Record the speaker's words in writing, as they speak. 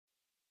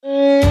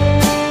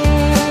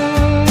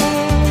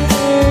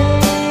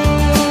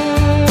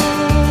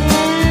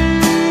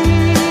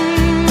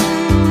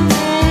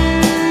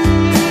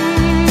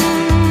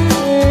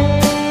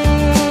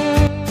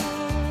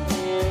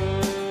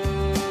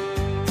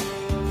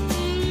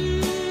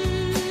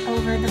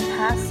over the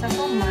past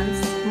several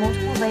months,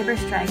 multiple labor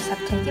strikes have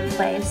taken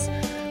place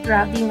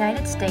throughout the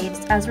United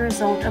States as a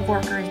result of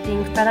workers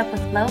being fed up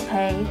with low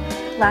pay,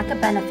 lack of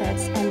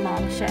benefits, and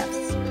long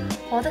shifts.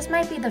 While this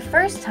might be the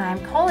first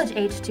time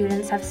college-age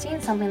students have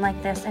seen something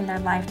like this in their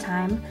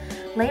lifetime,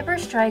 labor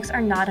strikes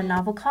are not a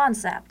novel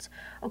concept.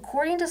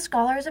 According to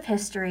scholars of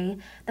history,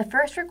 the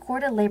first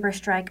recorded labor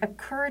strike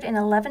occurred in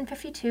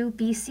 1152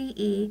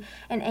 BCE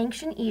in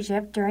ancient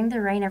Egypt during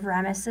the reign of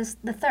Ramesses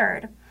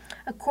III.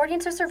 According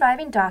to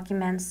surviving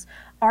documents,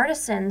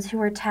 artisans who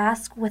were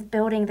tasked with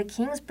building the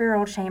king's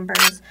burial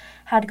chambers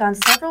had gone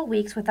several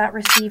weeks without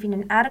receiving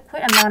an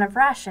adequate amount of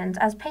rations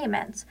as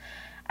payment.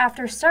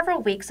 After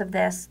several weeks of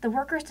this, the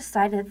workers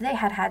decided that they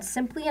had had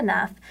simply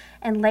enough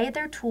and laid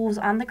their tools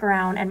on the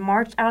ground and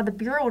marched out of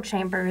the burial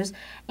chambers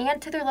and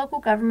to their local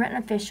government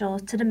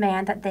officials to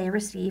demand that they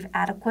receive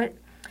adequate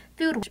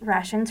food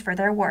rations for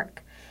their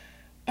work.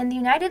 In the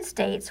United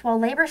States, while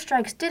labor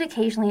strikes did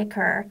occasionally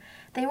occur,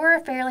 they were a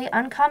fairly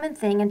uncommon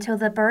thing until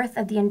the birth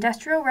of the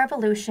Industrial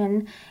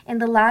Revolution in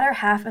the latter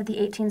half of the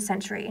 18th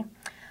century.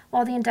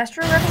 While the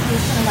Industrial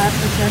Revolution allowed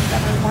for goods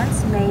that were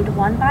once made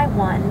one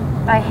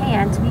by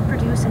hand to be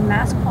produced in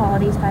mass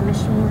quantities by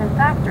machines and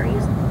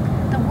factories,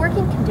 the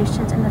working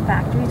conditions in the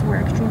factories were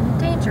extremely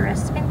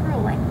dangerous and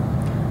grueling.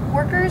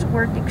 Workers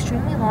worked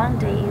extremely long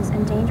days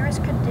in dangerous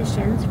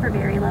conditions for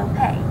very low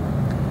pay.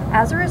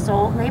 As a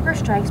result, labor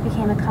strikes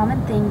became a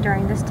common thing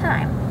during this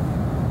time.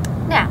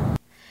 Now,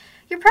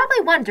 you're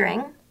probably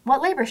wondering what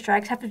labor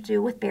strikes have to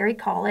do with Berry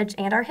College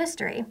and our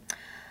history.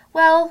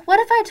 Well, what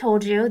if I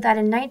told you that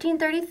in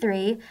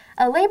 1933,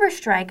 a labor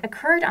strike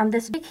occurred on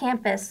this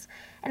campus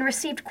and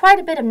received quite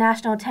a bit of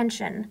national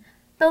attention,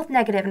 both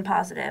negative and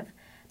positive.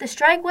 The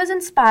strike was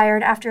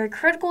inspired after a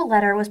critical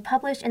letter was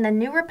published in the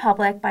New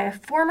Republic by a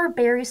former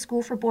Berry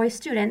School for Boys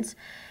student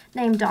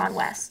named Don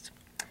West.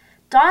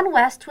 Don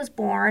West was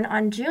born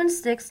on June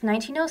 6,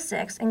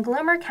 1906 in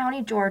Gloomer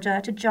County,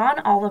 Georgia, to John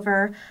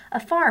Oliver,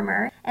 a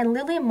farmer, and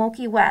Lily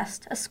Mulkey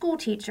West, a school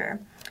teacher.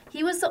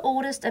 He was the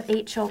oldest of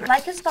 8 children.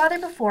 Like his father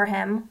before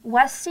him,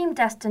 West seemed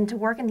destined to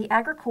work in the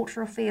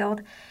agricultural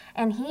field,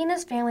 and he and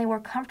his family were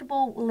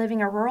comfortable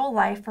living a rural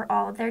life for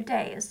all of their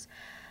days.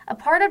 A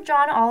part of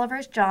John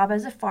Oliver's job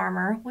as a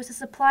farmer was to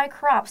supply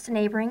crops to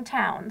neighboring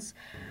towns.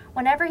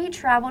 Whenever he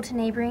traveled to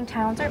neighboring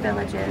towns or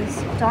villages,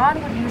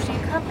 Don would usually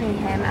accompany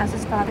him as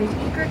his father's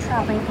eager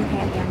traveling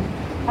companion,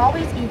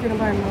 always eager to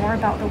learn more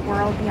about the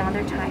world beyond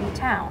their tiny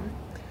town.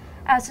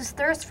 As his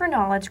thirst for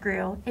knowledge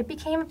grew, it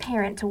became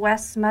apparent to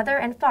West's mother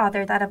and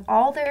father that of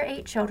all their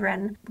 8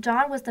 children,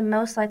 John was the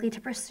most likely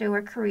to pursue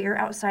a career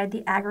outside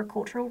the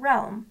agricultural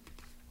realm.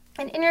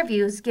 In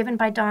interviews given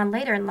by Don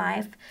later in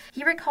life,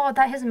 he recalled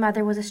that his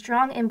mother was a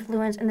strong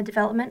influence in the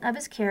development of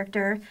his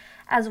character,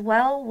 as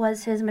well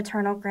was his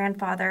maternal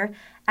grandfather,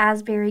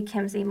 Asbury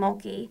Kimsey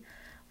Mulkey.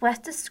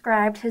 West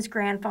described his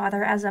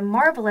grandfather as a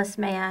marvelous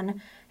man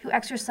who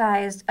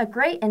exercised a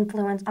great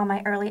influence on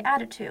my early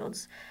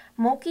attitudes.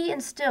 Mulkey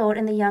instilled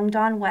in the young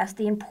Don West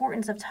the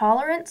importance of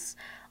tolerance,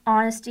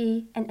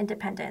 honesty, and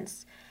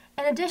independence.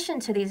 In addition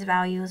to these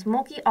values,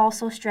 Mulkey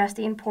also stressed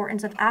the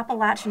importance of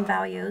Appalachian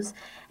values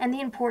and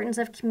the importance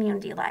of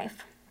community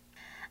life.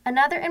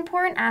 Another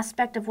important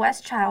aspect of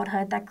West's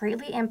childhood that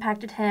greatly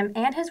impacted him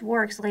and his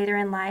works later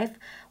in life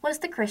was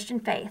the Christian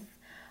faith.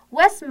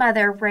 West's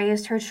mother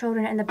raised her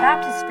children in the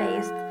Baptist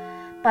faith,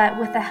 but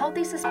with a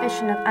healthy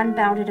suspicion of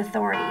unbounded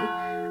authority.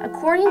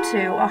 According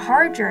to A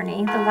Hard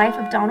Journey, The Life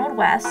of Donald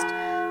West,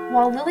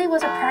 while Lily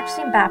was a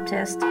practicing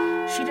Baptist,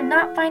 she did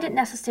not find it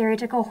necessary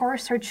to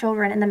coerce her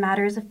children in the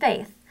matters of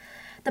faith.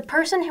 The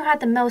person who had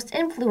the most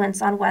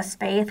influence on West's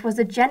faith was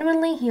the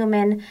genuinely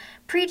human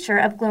preacher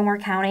of Gloomer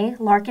County,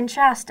 Larkin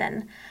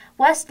Chaston.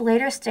 West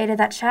later stated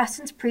that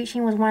Chaston's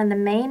preaching was one of the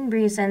main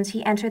reasons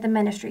he entered the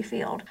ministry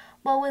field.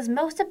 What was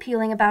most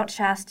appealing about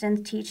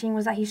Chaston's teaching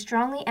was that he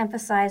strongly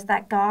emphasized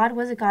that God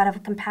was a God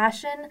of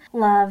compassion,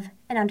 love,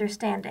 and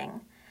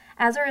understanding.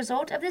 As a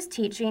result of this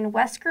teaching,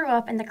 West grew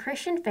up in the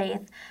Christian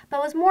faith,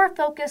 but was more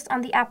focused on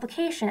the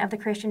application of the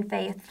Christian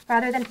faith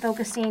rather than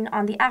focusing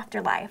on the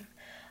afterlife.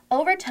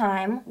 Over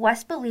time,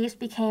 West's beliefs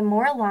became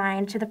more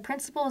aligned to the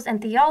principles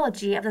and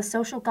theology of the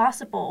social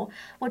gospel,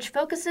 which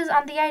focuses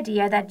on the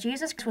idea that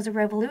Jesus was a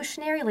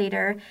revolutionary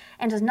leader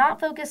and does not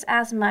focus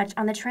as much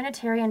on the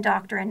Trinitarian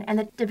doctrine and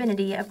the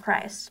divinity of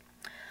Christ.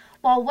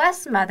 While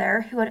West's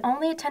mother, who had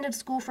only attended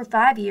school for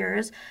 5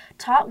 years,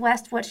 taught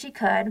West what she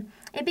could,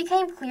 it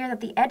became clear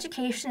that the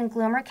education in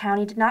Gloomer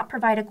County did not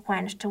provide a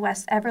quench to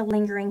West's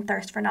ever-lingering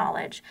thirst for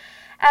knowledge.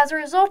 As a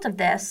result of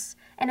this,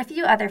 and a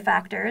few other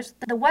factors,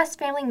 the West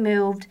family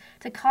moved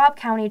to Cobb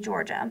County,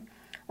 Georgia.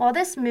 While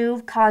this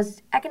move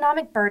caused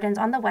economic burdens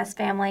on the West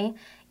family,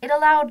 it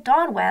allowed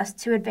Don West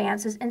to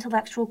advance his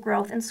intellectual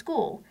growth in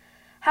school.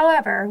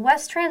 However,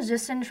 West's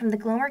transition from the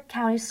Gloomer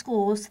County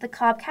schools to the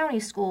Cobb County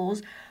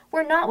schools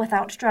were not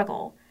without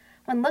struggle.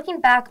 When looking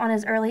back on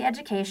his early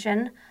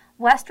education,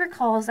 West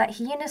recalls that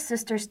he and his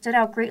sister stood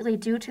out greatly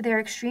due to their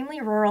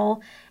extremely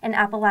rural and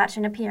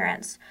Appalachian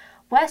appearance.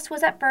 West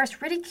was at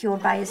first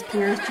ridiculed by his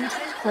peers due to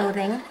his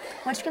clothing,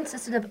 which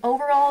consisted of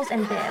overalls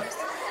and bibs.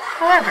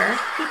 However,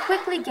 he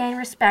quickly gained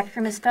respect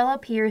from his fellow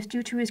peers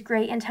due to his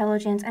great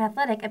intelligence and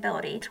athletic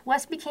ability.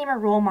 West became a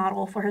role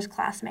model for his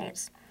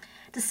classmates.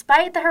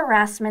 Despite the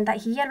harassment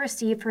that he had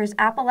received for his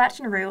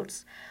Appalachian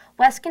roots,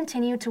 West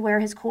continued to wear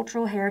his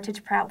cultural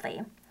heritage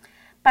proudly.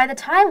 By the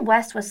time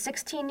West was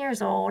 16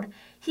 years old,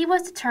 he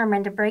was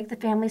determined to break the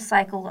family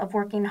cycle of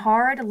working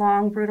hard,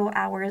 long, brutal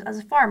hours as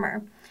a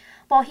farmer.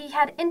 While he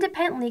had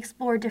independently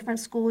explored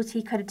different schools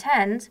he could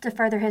attend to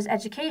further his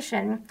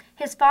education,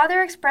 his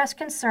father expressed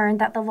concern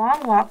that the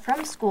long walk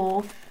from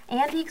school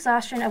and the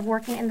exhaustion of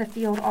working in the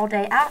field all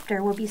day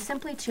after would be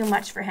simply too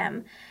much for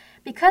him.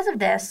 Because of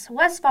this,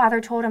 West's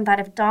father told him that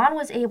if Don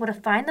was able to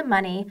find the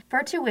money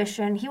for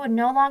tuition, he would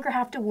no longer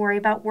have to worry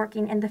about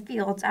working in the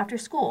fields after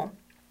school.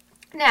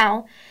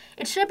 Now,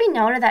 it should be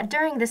noted that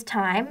during this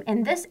time,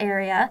 in this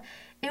area,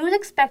 it was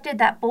expected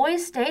that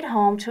boys stayed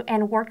home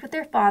and worked with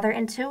their father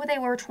until they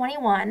were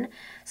 21,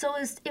 so it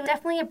was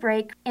definitely a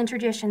break in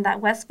tradition that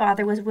West's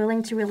father was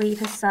willing to relieve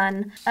his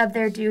son of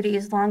their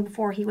duties long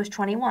before he was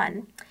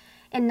 21.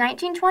 In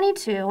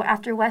 1922,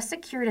 after West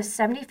secured a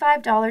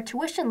 $75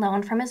 tuition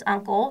loan from his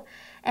uncle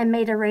and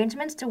made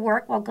arrangements to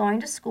work while going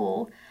to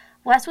school,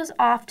 West was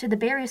off to the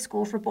Berry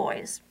School for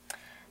Boys.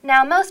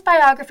 Now, most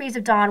biographies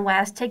of Don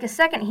West take a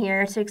second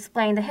here to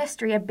explain the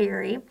history of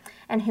Berry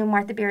and who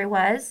Martha Berry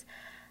was,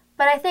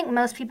 but I think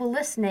most people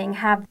listening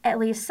have at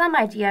least some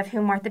idea of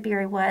who Martha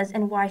Berry was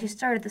and why she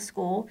started the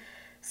school,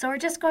 so we're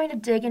just going to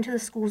dig into the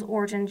school's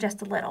origin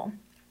just a little.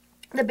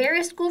 The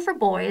Berry School for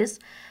Boys,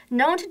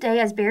 known today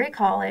as Berry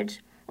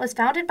College, was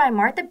founded by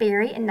Martha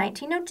Berry in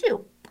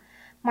 1902.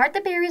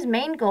 Martha Berry's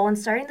main goal in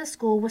starting the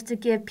school was to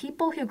give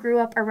people who grew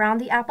up around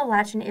the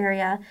Appalachian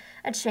area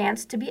a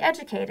chance to be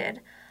educated.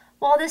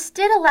 While this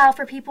did allow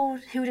for people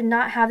who did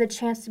not have the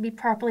chance to be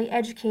properly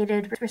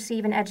educated to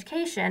receive an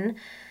education,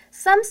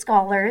 some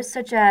scholars,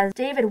 such as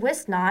David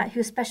Wisnott,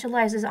 who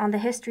specializes on the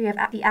history of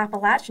the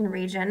Appalachian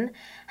region,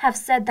 have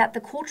said that the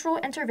cultural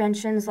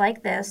interventions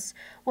like this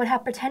would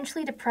have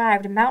potentially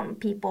deprived mountain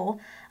people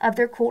of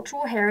their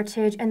cultural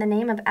heritage in the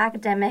name of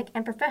academic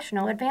and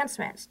professional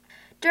advancement.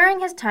 During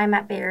his time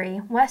at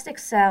Berry, West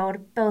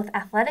excelled both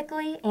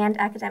athletically and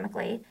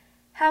academically.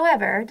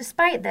 However,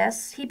 despite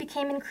this, he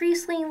became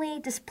increasingly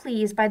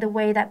displeased by the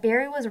way that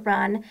Berry was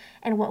run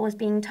and what was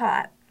being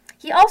taught.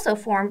 He also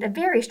formed a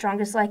very strong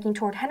disliking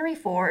toward Henry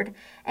Ford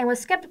and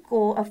was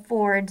skeptical of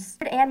Ford's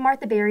and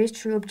Martha Berry's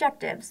true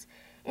objectives.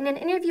 In an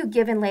interview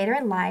given later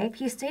in life,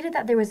 he stated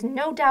that there was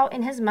no doubt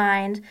in his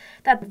mind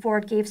that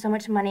Ford gave so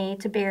much money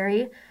to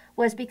Berry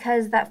was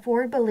because that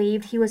Ford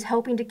believed he was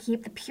helping to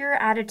keep the pure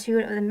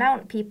attitude of the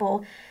mountain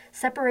people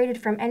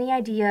separated from any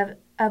idea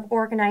of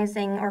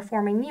organizing or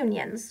forming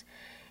unions.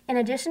 In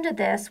addition to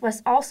this,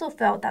 West also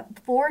felt that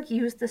Ford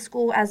used the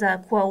school as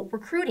a, quote,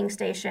 recruiting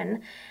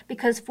station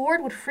because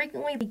Ford would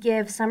frequently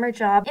give summer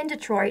jobs in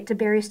Detroit to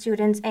Berry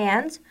students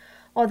and,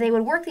 while they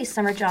would work these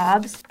summer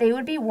jobs, they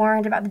would be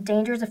warned about the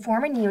dangers of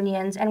forming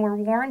unions and were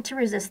warned to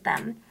resist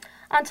them.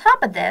 On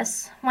top of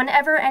this,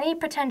 whenever any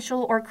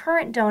potential or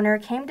current donor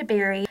came to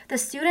Berry, the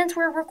students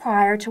were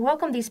required to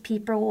welcome these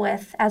people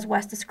with, as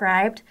West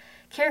described,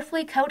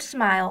 carefully coached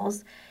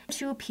smiles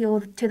to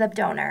appeal to the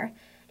donor.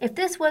 If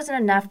this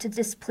wasn't enough to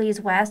displease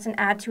West and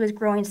add to his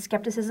growing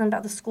skepticism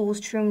about the school's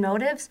true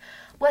motives,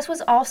 West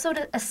was also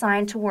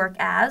assigned to work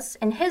as,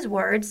 in his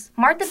words,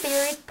 Martha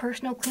Berry's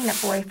personal cleanup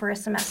boy for a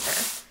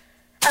semester.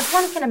 As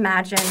one can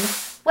imagine,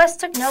 West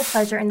took no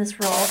pleasure in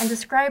this role and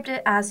described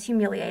it as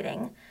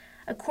humiliating.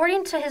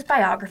 According to his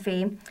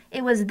biography,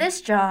 it was this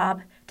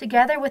job,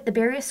 together with the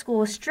Berry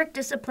School's strict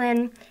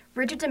discipline,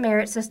 rigid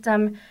demerit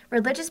system,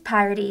 religious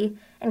piety,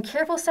 and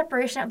careful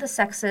separation of the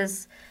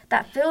sexes,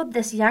 that filled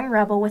this young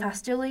rebel with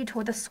hostility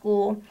toward the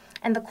school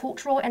and the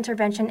cultural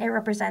intervention it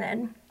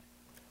represented.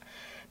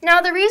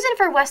 Now, the reason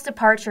for West's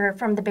departure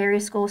from the Berry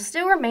School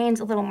still remains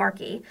a little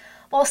murky.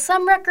 While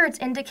some records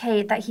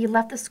indicate that he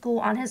left the school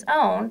on his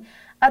own,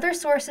 other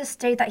sources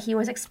state that he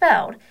was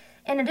expelled.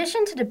 In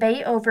addition to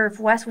debate over if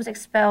West was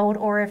expelled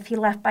or if he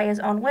left by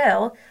his own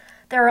will,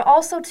 there are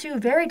also two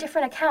very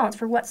different accounts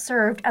for what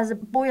served as a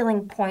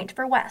boiling point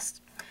for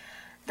West.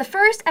 The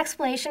first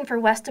explanation for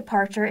West's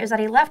departure is that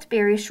he left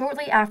Berry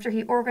shortly after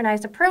he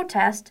organized a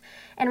protest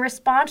in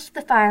response to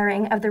the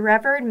firing of the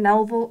Reverend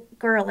Melville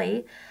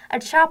Gurley, a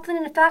chaplain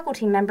and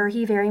faculty member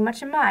he very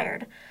much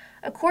admired.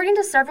 According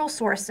to several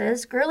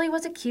sources, Gurley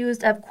was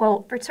accused of,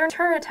 quote,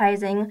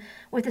 fraternizing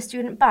with the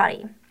student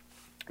body.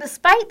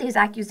 Despite these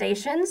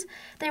accusations,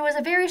 there was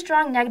a very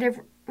strong negative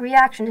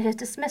reaction to his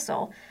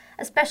dismissal,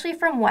 especially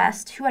from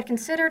West, who had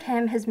considered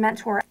him his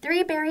mentor.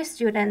 3 Berry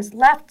students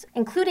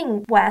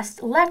including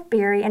West, left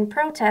Berry in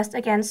protest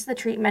against the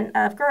treatment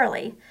of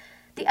Gurley.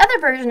 The other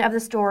version of the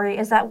story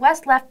is that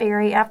West left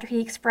Berry after he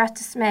expressed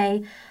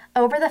dismay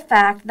over the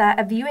fact that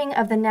a viewing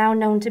of the now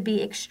known to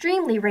be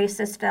extremely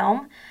racist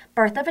film,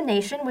 Birth of a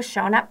Nation, was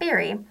shown at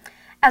Berry.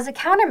 As a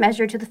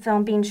countermeasure to the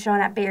film being shown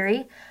at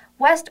Berry,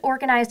 West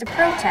organized a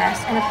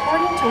protest, and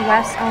according to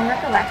West's own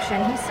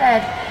recollection, he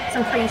said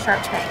some pretty sharp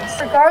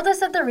things.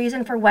 Regardless of the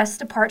reason for West's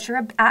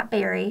departure at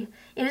Berry,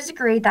 it is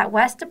agreed that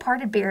West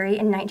departed Berry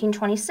in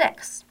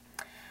 1926.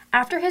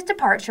 After his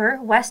departure,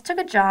 West took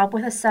a job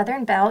with a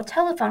Southern Bell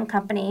telephone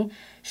company,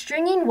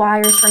 stringing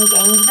wires from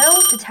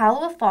Gainesville to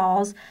Tallowa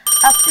Falls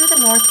up through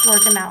the North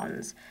Georgia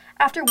mountains.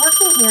 After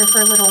working here for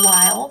a little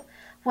while,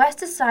 West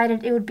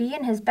decided it would be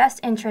in his best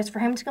interest for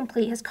him to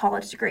complete his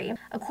college degree.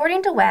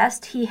 According to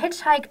West, he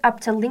hitchhiked up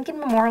to Lincoln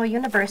Memorial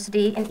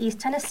University in East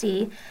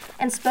Tennessee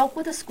and spoke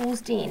with the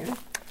school's dean.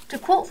 To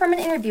quote from an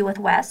interview with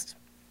West,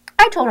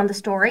 "I told him the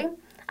story.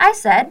 I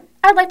said,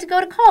 I'd like to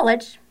go to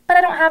college, but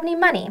I don't have any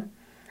money.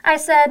 I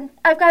said,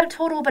 I've got a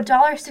total of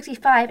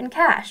 $1.65 in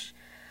cash.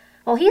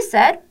 Well, he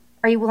said,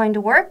 are you willing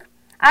to work?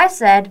 I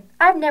said,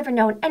 I've never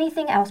known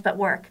anything else but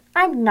work.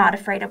 I'm not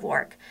afraid of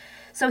work.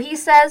 So he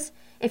says,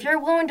 if you're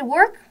willing to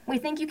work, we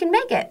think you can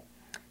make it.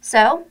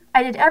 So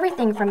I did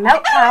everything from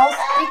milk cows,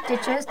 dig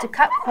ditches, to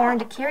cut corn,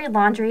 to carry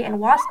laundry,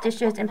 and wash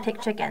dishes and pick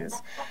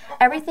chickens.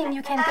 Everything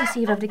you can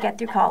conceive of to get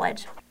through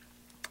college."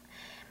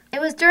 It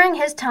was during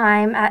his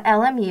time at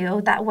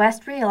LMU that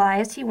West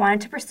realized he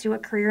wanted to pursue a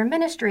career in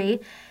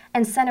ministry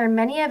and center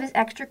many of his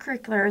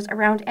extracurriculars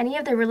around any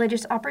of the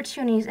religious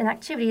opportunities and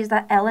activities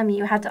that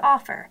LMU had to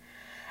offer.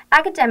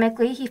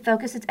 Academically, he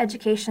focused his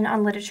education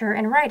on literature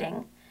and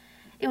writing.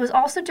 It was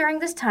also during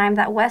this time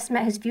that West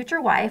met his future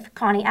wife,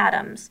 Connie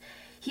Adams.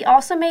 He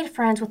also made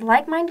friends with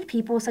like-minded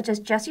people such as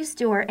Jesse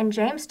Stewart and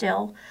James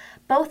Still,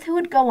 both who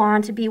would go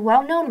on to be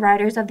well-known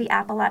writers of the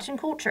Appalachian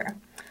culture.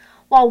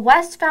 While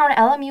West found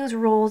LMU's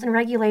rules and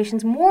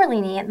regulations more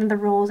lenient than the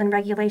rules and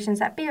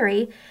regulations at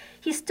Berry,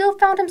 he still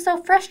found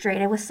himself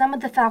frustrated with some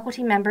of the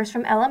faculty members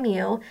from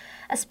LMU,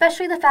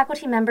 especially the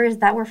faculty members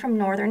that were from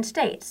northern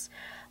states.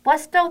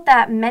 West felt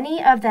that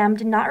many of them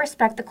did not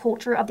respect the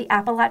culture of the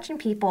Appalachian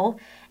people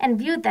and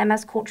viewed them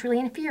as culturally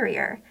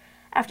inferior.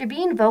 After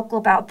being vocal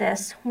about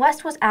this,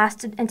 West was asked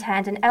to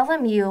attend an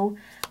LMU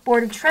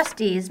Board of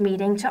Trustees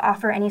meeting to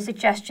offer any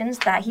suggestions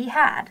that he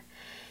had.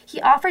 He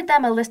offered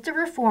them a list of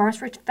reforms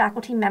for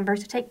faculty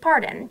members to take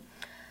part in.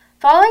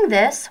 Following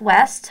this,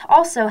 West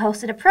also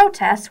hosted a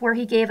protest where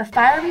he gave a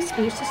fiery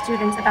speech to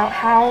students about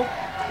how,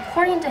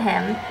 according to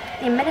him,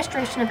 the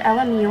administration of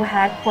LMU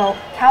had, quote,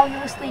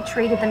 callously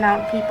treated the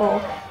mountain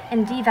people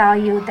and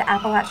devalued the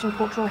Appalachian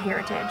cultural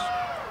heritage.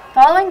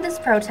 Following this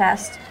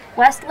protest,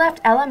 West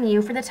left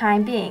LMU for the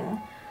time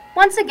being.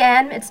 Once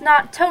again, it's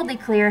not totally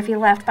clear if he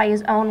left by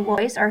his own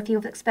voice or if he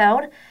was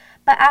expelled,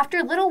 but after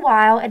a little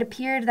while, it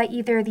appeared that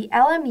either the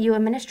LMU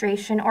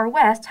administration or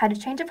West had a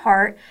change of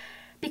heart,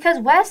 because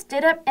West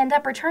did end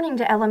up returning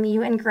to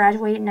LMU and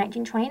graduated in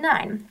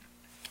 1929.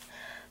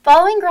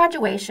 Following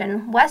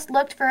graduation, West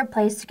looked for a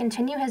place to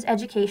continue his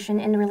education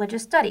in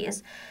religious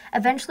studies,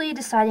 eventually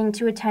deciding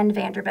to attend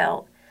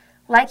Vanderbilt.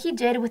 Like he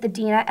did with the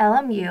dean at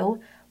LMU,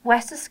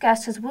 West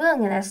discussed his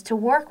willingness to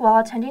work while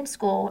attending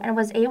school and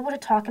was able to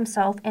talk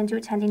himself into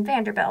attending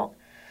Vanderbilt.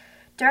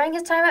 During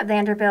his time at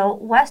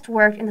Vanderbilt, West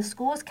worked in the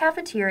school's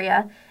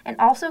cafeteria and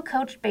also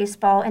coached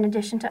baseball in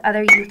addition to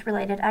other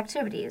youth-related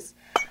activities.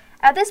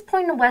 At this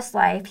point in West's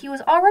life, he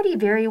was already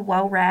very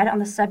well-read on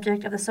the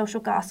subject of the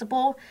social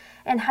gospel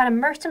and had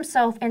immersed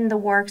himself in the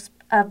works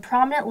of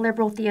prominent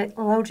liberal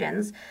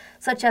theologians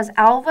such as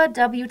Alva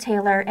W.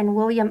 Taylor and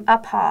William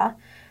Uphaw,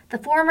 the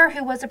former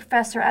who was a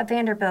professor at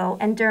Vanderbilt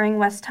and during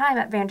West's time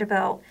at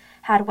Vanderbilt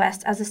had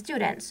West as a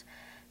student.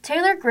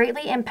 Taylor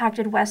greatly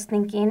impacted West's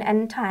thinking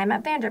and time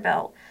at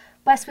Vanderbilt.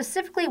 West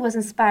specifically was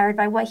inspired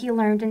by what he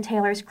learned in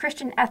Taylor's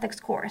Christian ethics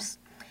course.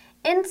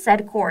 In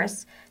said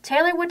course,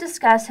 Taylor would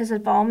discuss his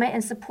involvement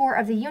and support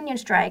of the Union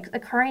strikes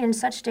occurring in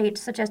such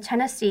states such as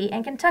Tennessee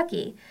and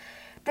Kentucky.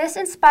 This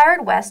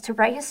inspired West to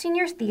write his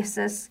senior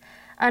thesis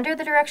under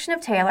the direction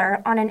of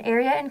Taylor on an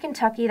area in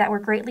Kentucky that were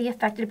greatly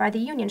affected by the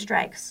Union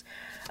strikes.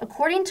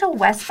 According to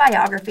West's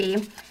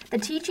biography, the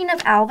teaching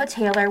of Alva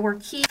Taylor were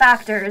key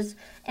factors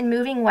in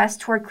moving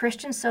West toward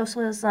Christian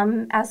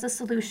socialism as the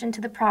solution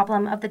to the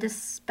problem of the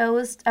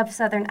disposed of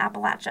Southern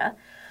Appalachia.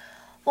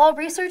 While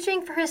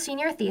researching for his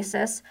senior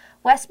thesis,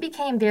 West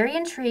became very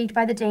intrigued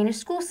by the Danish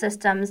school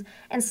systems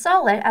and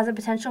saw it as a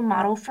potential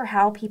model for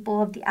how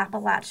people of the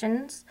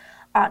Appalachians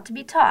ought to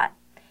be taught.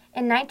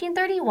 In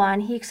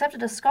 1931, he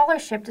accepted a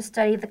scholarship to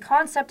study the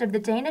concept of the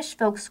Danish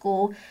folk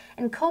school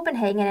in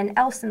Copenhagen and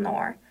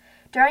Elsinore.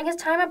 During his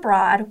time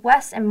abroad,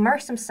 West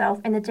immersed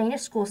himself in the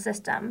Danish school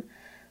system.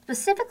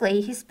 Specifically,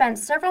 he spent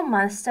several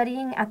months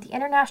studying at the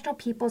International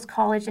People's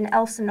College in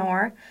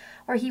Elsinore,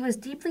 where he was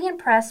deeply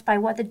impressed by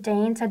what the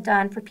Danes had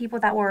done for people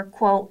that were,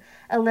 quote,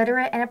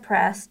 illiterate and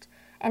oppressed,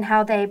 and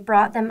how they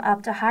brought them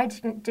up to high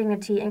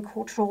dignity and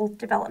cultural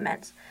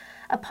development.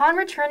 Upon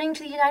returning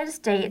to the United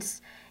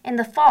States in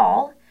the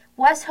fall,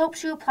 West hoped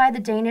to apply the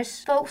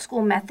Danish folk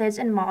school methods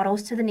and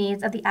models to the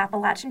needs of the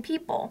Appalachian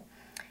people.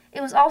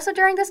 It was also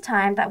during this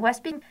time that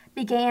West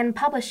began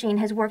publishing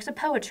his works of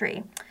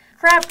poetry,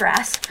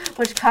 Crabgrass,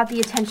 which caught the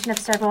attention of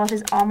several of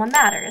his alma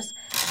maters.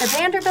 The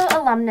Vanderbilt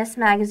Alumnus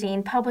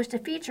magazine published a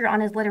feature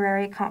on his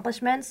literary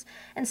accomplishments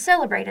and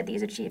celebrated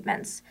these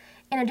achievements.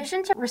 In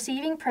addition to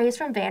receiving praise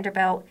from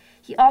Vanderbilt,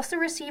 he also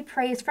received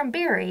praise from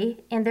Berry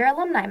in their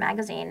alumni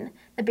magazine,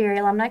 the Berry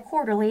Alumni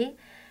Quarterly,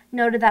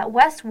 noted that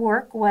West's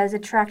work was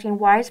attracting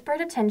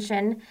widespread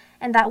attention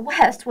and that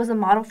West was a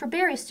model for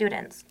Berry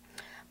students.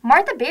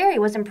 Martha Berry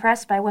was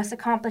impressed by West's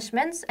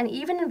accomplishments and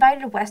even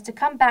invited West to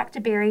come back to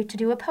Berry to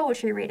do a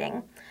poetry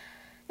reading.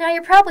 Now,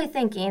 you're probably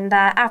thinking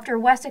that after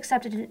West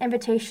accepted an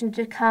invitation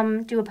to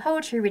come do a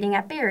poetry reading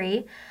at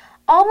Berry,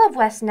 all of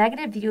West's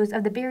negative views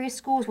of the Berry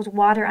schools was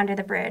water under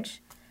the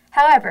bridge.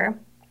 However,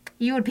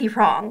 you would be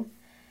wrong.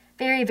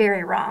 Very,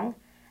 very wrong.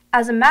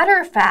 As a matter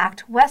of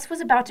fact, West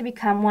was about to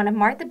become one of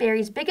Martha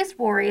Berry's biggest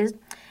worries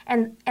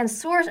and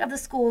source of the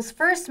school's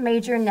first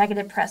major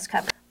negative press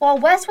coverage. While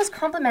West was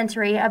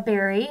complimentary of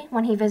Berry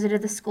when he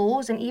visited the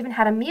schools and even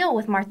had a meal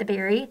with Martha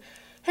Berry,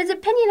 his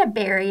opinion of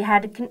Berry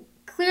had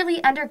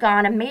clearly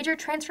undergone a major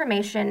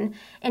transformation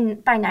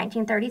by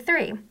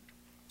 1933.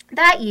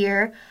 That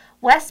year,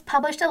 West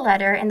published a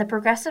letter in the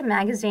progressive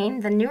magazine,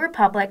 The New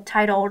Republic,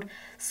 titled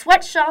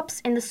 "Sweatshops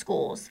in the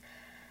Schools."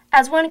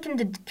 As one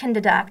can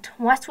deduct,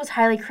 West was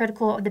highly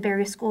critical of the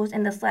Berry schools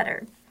in this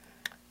letter.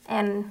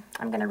 And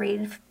I'm going to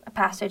read a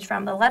passage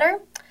from the letter.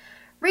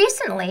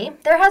 Recently,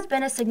 there has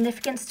been a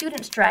significant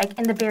student strike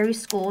in the Berry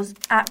schools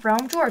at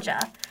Rome,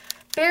 Georgia.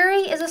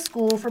 Berry is a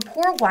school for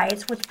poor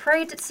whites which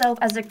parades itself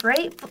as a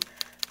great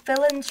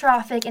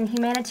philanthropic and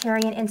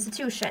humanitarian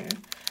institution.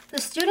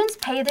 The students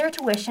pay their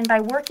tuition by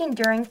working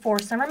during 4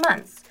 summer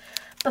months.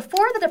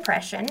 Before the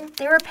Depression,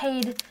 they were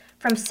paid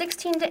from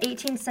 16 to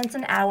 18 cents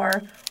an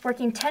hour,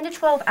 working 10 to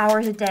 12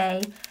 hours a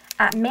day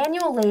at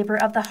manual labor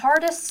of the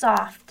hardest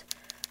soft,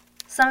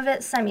 some of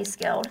it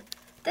semi-skilled.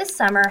 This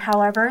summer,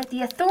 however,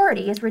 the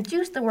authorities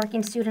reduced the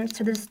working students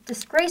to this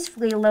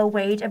disgracefully low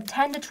wage of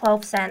 10 to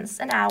 12 cents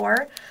an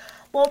hour,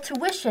 while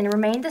tuition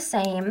remained the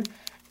same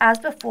as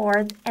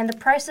before, and the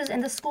prices in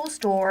the school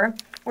store,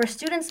 where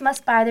students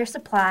must buy their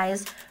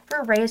supplies,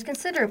 were raised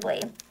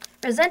considerably.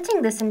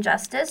 Resenting this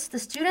injustice, the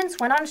students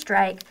went on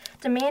strike,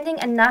 demanding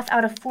enough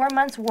out of 4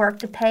 months' work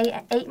to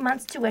pay 8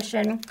 months'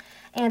 tuition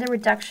and a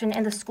reduction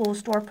in the school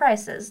store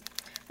prices.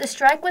 The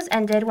strike was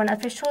ended when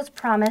officials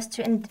promised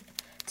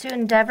to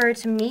endeavor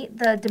to meet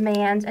the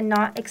demands and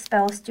not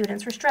expel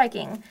students for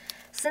striking.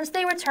 Since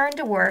they returned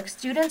to work,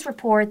 students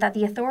report that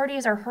the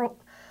authorities are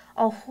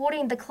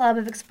holding the club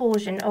of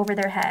expulsion over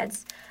their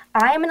heads.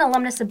 I am an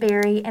alumnus of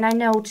Berry, and I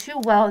know too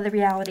well the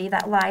reality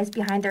that lies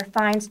behind their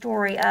fine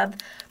story of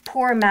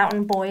poor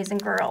mountain boys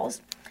and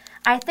girls.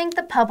 I think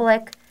the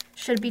public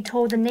should be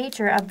told the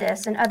nature of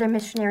this and other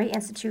missionary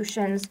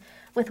institutions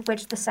with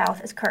which the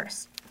South is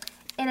cursed.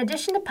 In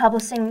addition to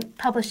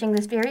publishing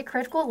this very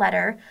critical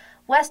letter,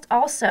 West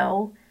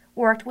also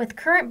worked with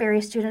current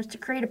Berry students to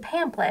create a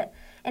pamphlet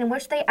in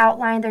which they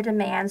outlined their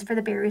demands for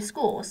the Berry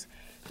schools.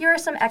 Here are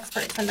some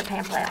excerpts from the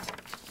pamphlet.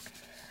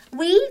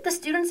 We, the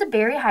students of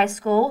Berry High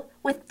School,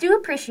 with due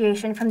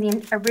appreciation from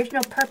the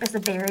original purpose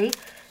of Berry,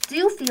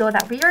 do feel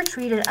that we are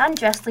treated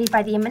unjustly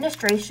by the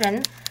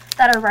administration,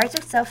 that our rights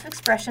of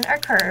self-expression are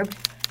curbed,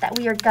 that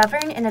we are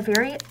governed in a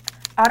very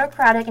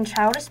autocratic and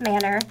childish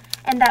manner,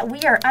 and that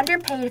we are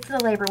underpaid for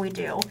the labor we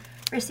do,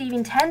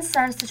 receiving 10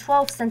 cents to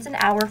 12 cents an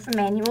hour for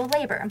manual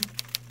labor.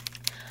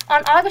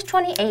 On August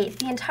 28th,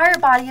 the entire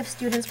body of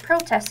students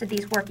protested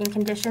these working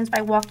conditions by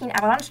walking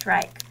out on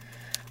strike.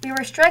 We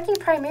were striking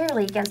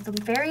primarily against the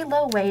very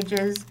low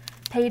wages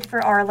paid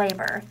for our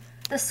labor.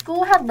 The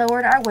school had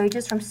lowered our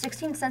wages from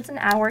 16 cents an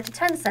hour to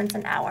 10 cents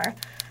an hour,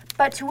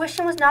 but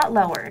tuition was not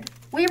lowered.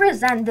 We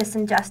resent this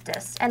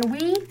injustice, and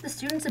we, the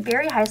students of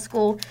Berry High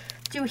School,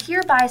 do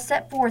hereby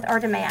set forth our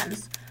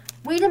demands.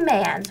 We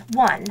demand,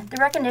 1, the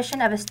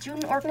recognition of a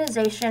student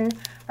organization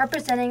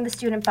representing the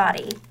student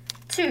body.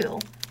 2,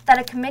 that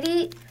a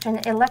committee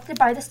elected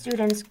by the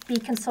students be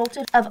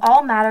consulted of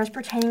all matters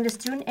pertaining to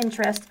student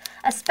interest,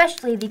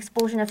 especially the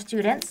expulsion of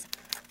students.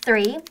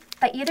 3,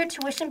 that either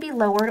tuition be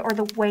lowered or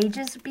the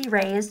wages be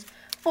raised.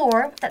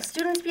 4, that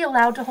students be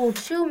allowed to hold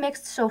 2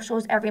 mixed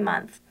socials every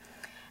month.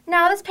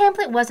 Now, this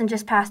pamphlet wasn't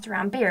just passed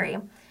around Berry.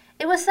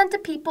 It was sent to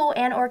people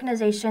and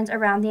organizations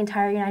around the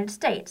entire United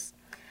States.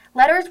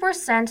 Letters were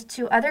sent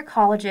to other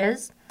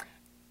colleges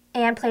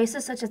and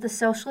places such as the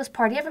Socialist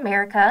Party of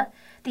America,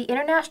 the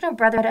International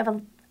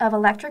Brotherhood of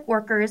Electric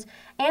Workers,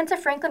 and to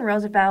Franklin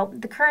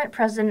Roosevelt, the current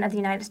President of the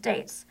United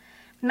States.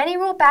 Many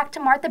wrote back to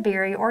Martha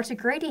Berry or to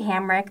Grady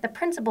Hamrick, the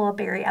principal of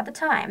Berry at the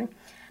time.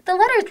 The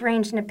letters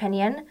ranged in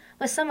opinion,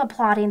 with some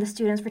applauding the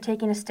students for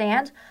taking a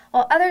stand,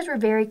 while others were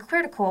very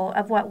critical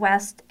of what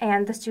West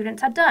and the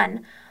students had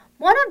done.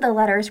 One of the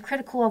letters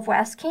critical of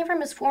West came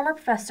from his former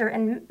professor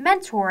and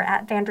mentor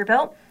at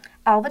Vanderbilt,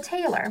 Alva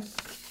Taylor.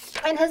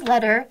 In his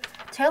letter,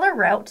 Taylor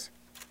wrote,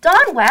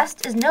 "Don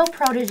West is no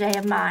protege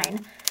of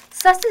mine.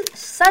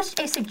 Such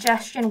a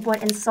suggestion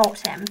would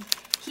insult him.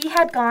 He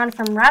had gone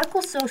from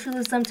radical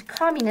socialism to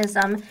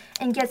communism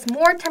and gets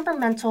more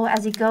temperamental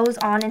as he goes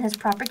on in his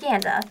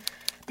propaganda.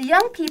 The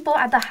young people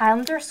at the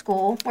Highlander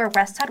School, where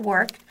West had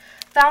worked,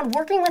 found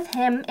working with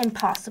him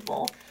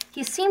impossible.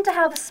 He seemed to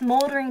have a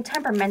smoldering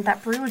temperament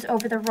that broods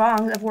over the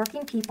wrongs of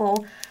working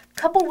people,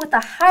 coupled with a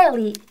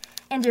highly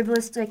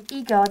individualistic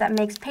ego that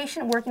makes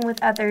patient working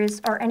with others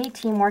or any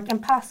teamwork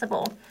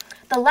impossible.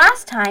 The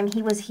last time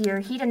he was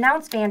here, he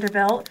denounced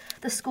Vanderbilt,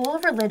 the School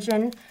of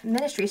Religion,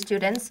 ministry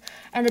students,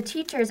 and the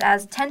teachers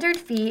as tendered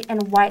feet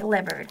and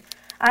white-livered.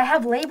 I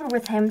have labored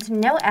with him to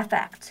no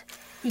effect.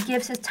 He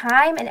gives his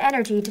time and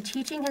energy to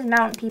teaching his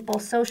mountain people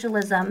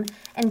socialism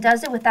and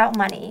does it without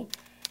money,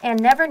 and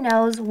never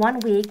knows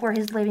 1 week where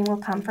his living will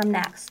come from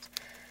next.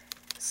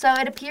 So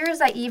it appears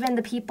that even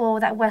the people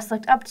that West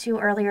looked up to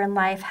earlier in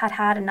life had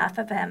had enough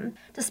of him.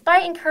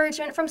 Despite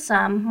encouragement from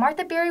some,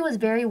 Martha Berry was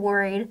very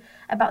worried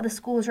about the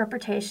school's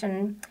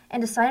reputation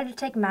and decided to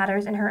take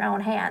matters in her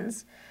own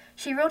hands.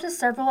 She wrote to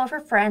several of her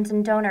friends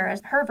and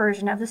donors her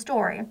version of the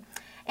story.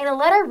 In a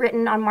letter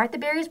written on Martha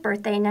Berry's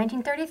birthday in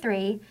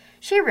 1933,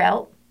 she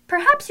wrote,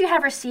 "Perhaps you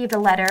have received a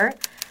letter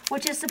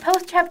which is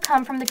supposed to have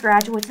come from the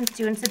graduates and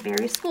students of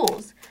Berry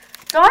schools.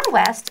 Don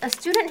West, a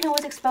student who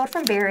was expelled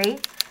from Berry,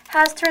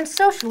 has turned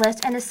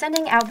socialist and is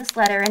sending out this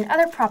letter and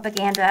other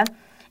propaganda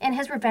in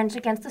his revenge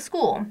against the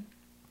school.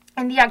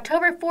 In the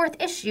October 4th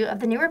issue of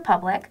the New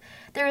Republic,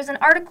 there is an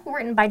article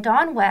written by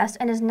Don West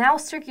and is now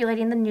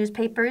circulating in the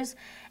newspapers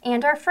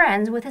and our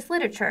friends with his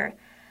literature.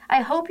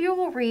 I hope you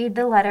will read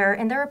the letter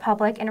in the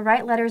Republic and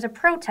write letters of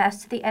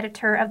protest to the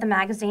editor of the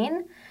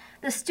magazine.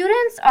 The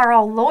students are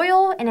all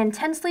loyal and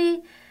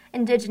intensely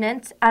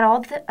indignant at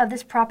all of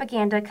this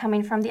propaganda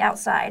coming from the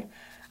outside.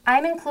 I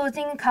am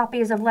enclosing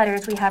copies of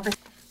letters we have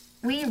received.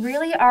 We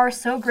really are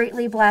so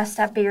greatly blessed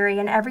at Berry,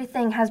 and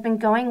everything has been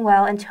going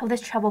well until this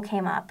trouble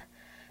came up.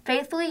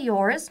 Faithfully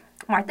yours,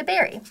 Martha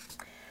Berry."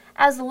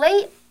 As the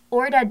late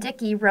Orda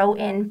Dickey wrote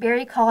in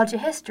Berry College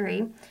of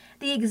History,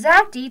 the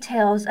exact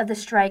details of the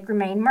strike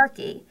remain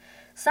murky.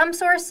 Some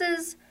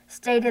sources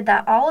stated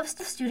that all of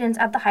the students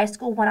at the high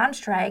school went on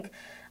strike.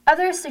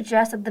 Others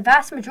suggest that the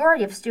vast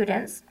majority of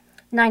students,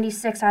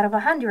 96 out of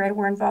 100,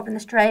 were involved in the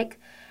strike,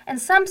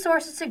 and some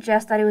sources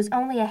suggest that it was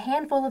only a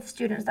handful of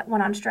students that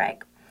went on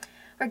strike.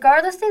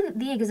 Regardless of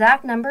the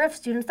exact number of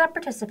students that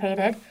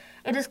participated,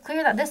 it is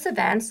clear that this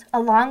event,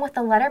 along with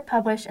the letter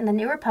published in the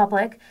New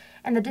Republic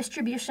and the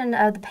distribution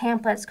of the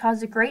pamphlets,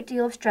 caused a great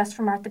deal of stress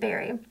for Martha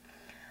Berry.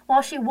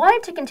 While she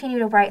wanted to continue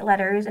to write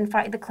letters and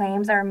fight the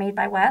claims that were made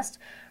by West,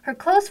 her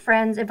close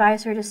friends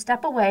advised her to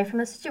step away from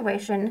the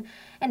situation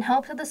in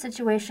hopes that the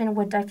situation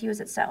would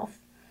diffuse itself.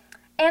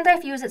 And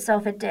diffuse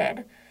itself it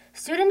did.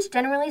 Students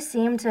generally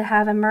seemed to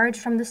have emerged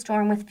from the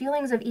storm with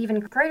feelings of even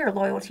greater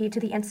loyalty to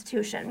the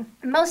institution.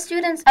 Most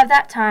students of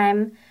that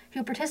time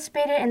who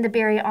participated in the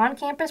Berry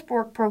on-campus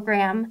work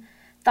program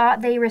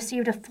thought they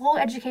received a full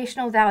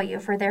educational value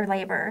for their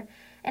labor.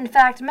 In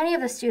fact, many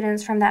of the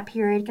students from that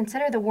period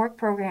consider the work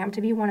program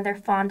to be one of their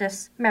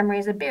fondest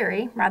memories of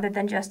Berry, rather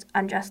than just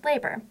unjust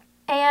labor.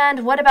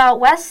 And what about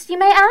West, you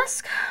may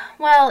ask?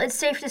 Well, it's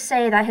safe to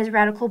say that his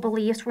radical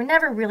beliefs were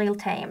never really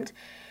tamed.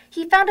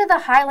 He founded the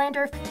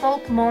Highlander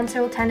Folk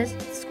Monto Tennis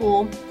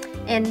School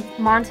in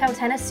Monto,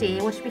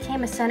 Tennessee, which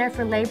became a center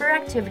for labor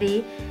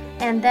activity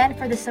and then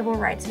for the civil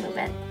rights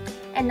movement.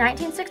 In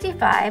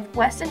 1965,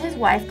 West and his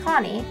wife,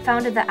 Connie,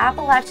 founded the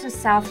Appalachian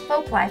South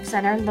Folklife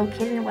Center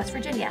located in West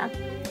Virginia.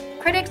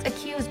 Critics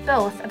accused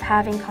both of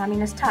having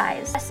communist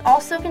ties. West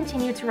also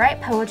continued to write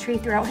poetry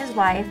throughout his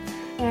life,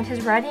 and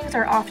his writings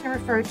are often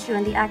referred to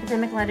in the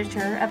academic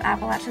literature of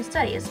Appalachian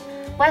studies.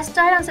 West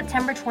died on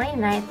September 29,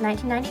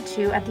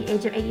 1992, at the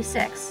age of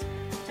 86.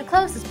 To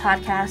close this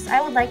podcast, I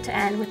would like to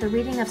end with a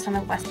reading of some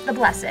of West, the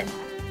Blessed.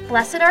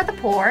 Blessed are the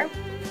poor,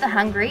 the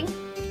hungry,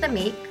 the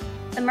meek,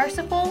 the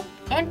merciful,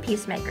 and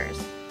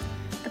peacemakers,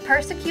 the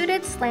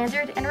persecuted,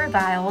 slandered, and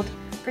reviled,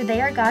 for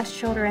they are God's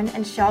children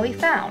and shall be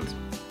found.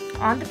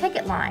 On the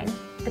picket line,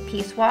 the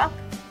peace walk,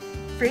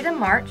 freedom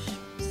march,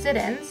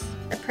 sit-ins,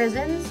 the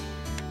prisons,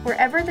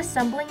 wherever the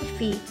stumbling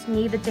feet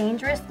need the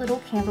dangerous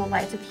little candle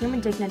lights of human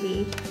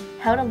dignity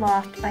held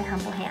aloft by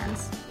humble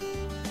hands.